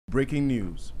Breaking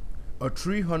news. A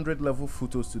 300-level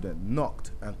FUTO student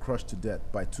knocked and crushed to death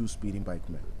by two speeding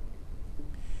bikemen.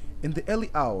 In the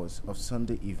early hours of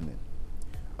Sunday evening,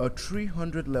 a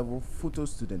 300-level FUTO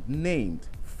student named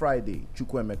Friday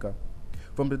Chukwuemeka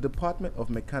from the Department of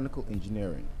Mechanical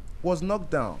Engineering was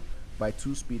knocked down by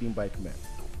two speeding bikemen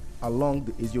along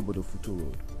the Eziobodo FUTO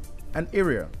Road, an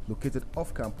area located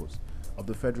off campus of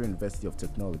the Federal University of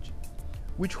Technology,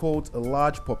 which holds a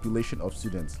large population of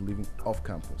students living off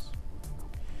campus.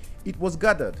 It was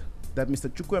gathered that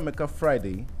Mr. Chukwuemeka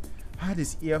Friday had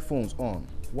his earphones on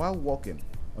while walking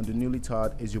on the newly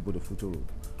tarred Eziobodo FUTO Road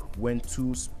when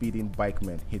two speeding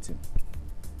bikemen hit him.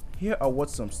 Here are what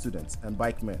some students and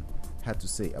bikemen had to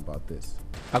say about this.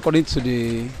 According to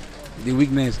the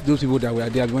witness, those people that were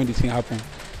there when the thing happened,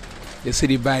 they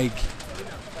say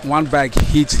one bike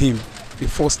hit him the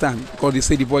first time because they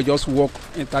say the boy just walk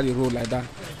enter the road like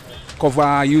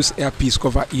that, use earpiece,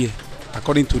 cover ear,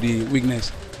 according to the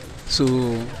witness. So,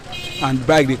 and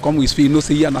bike they come with speed, no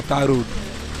say here on that road.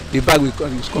 The bike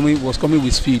was coming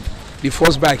with speed. The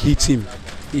first bike hit him,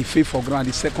 he fell for ground.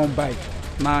 The second bike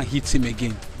now hits him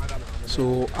again.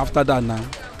 So after that now,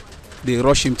 they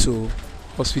rush him to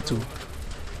hospital,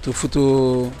 to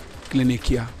FUTO clinic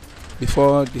here.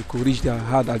 Before they could reach their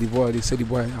heart at the boy, they said the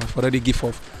boy has already give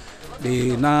off.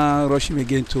 They now rush him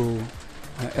again to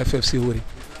FFC Wuri.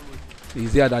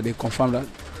 It's there that they confirm that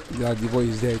the boy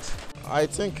is dead. I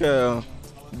think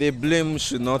the blame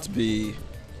should not be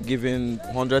given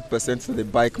 100% to the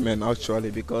bikemen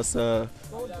actually, because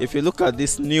if you look at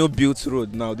this new built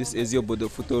road now, this Eziobodo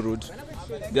FUTO Road,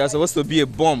 there's supposed to be a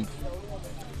bomb.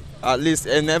 At least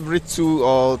in every 2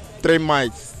 or 3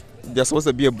 miles, there's supposed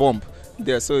to be a bomb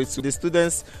there. So it's the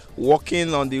students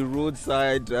walking on the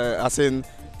roadside, as in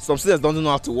some students don't know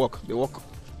how to walk. They walk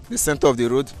the center of the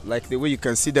road, like the way you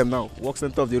can see them now, walk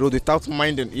center of the road without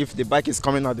minding if the bike is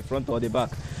coming out the front or the back.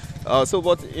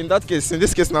 But in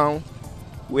this case now,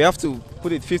 we have to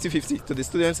put it 50-50 to the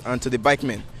students and to the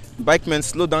bikemen. Bikemen,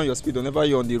 slow down your speed whenever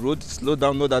you're on the road. Slow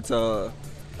down, know that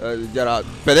there are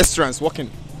pedestrians walking.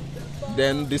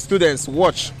 Then the students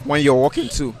watch when you're walking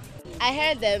too. I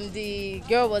heard the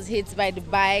girl was hit by the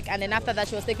bike, and then after that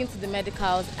she was taken to the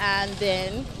medicals, and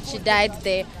then she died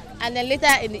there. And then later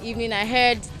in the evening I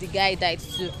heard the guy died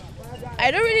too.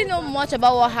 I don't really know much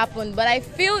about what happened, but I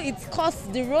feel it's because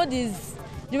the road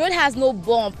has no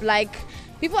bump. Like,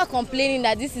 people are complaining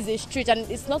that this is a street and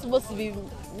it's not supposed to be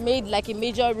made like a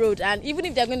major road, and even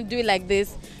if they're going to do it like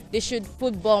this, they should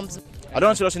put bumps. I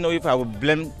don't seriously know if I would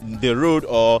blame the road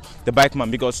or the bikeman,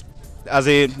 because as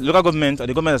a local government or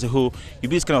the government as a whole, you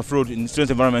build this kind of road in student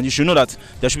environment, you should know that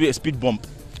there should be a speed bump.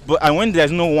 And when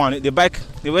there's no one,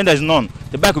 when there's none,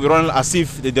 the bike will be running as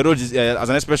if the road is as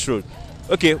an express road.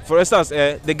 Okay, for instance,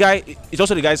 the guy, it's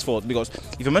also the guy's fault, because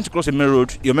if you're meant to cross a main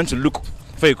road, you're meant to look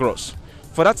for a cross.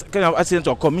 For that kind of accident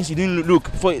to occur means he didn't look.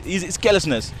 It's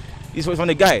carelessness. It's from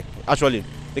the guy, actually.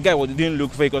 The guy didn't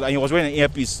look for a cross and he was wearing an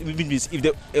earpiece. If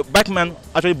the bikeman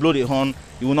actually blow the horn,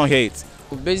 you will not hear it.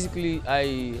 Basically,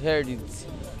 I heard it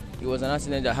was an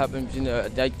accident that happened between,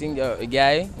 I think, a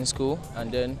guy in school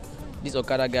and then these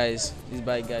Okada guys, these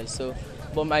bike guys. So,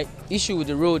 but my issue with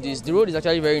the road is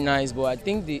actually very nice, but I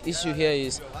think the issue here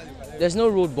is there's no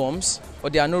road bumps, or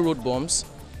there are no road bumps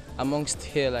amongst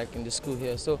here, like in the school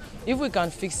here. So if we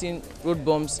can fix in road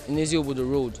bumps in Eziobodo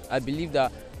Road, I believe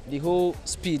that the whole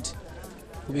speed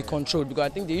will be controlled, because I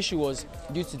think the issue was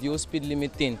due to the whole speed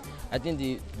limit thing. I think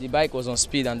the bike was on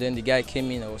speed and then the guy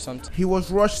came in or something. He was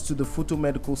rushed to the FUTO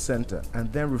Medical Center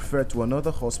and then referred to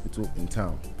another hospital in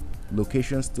town,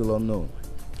 location still unknown,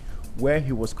 where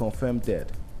he was confirmed dead.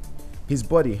 His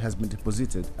body has been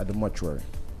deposited at the mortuary.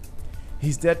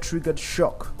 His death triggered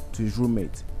shock to his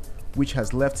roommate, which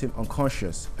has left him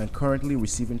unconscious and currently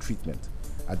receiving treatment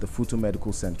at the FUTO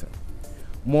Medical Center.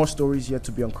 More stories yet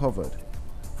to be uncovered.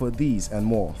 For these and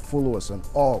more, follow us on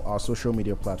all our social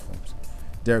media platforms.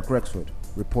 Derek Rexford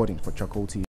reporting for Charcoal TV.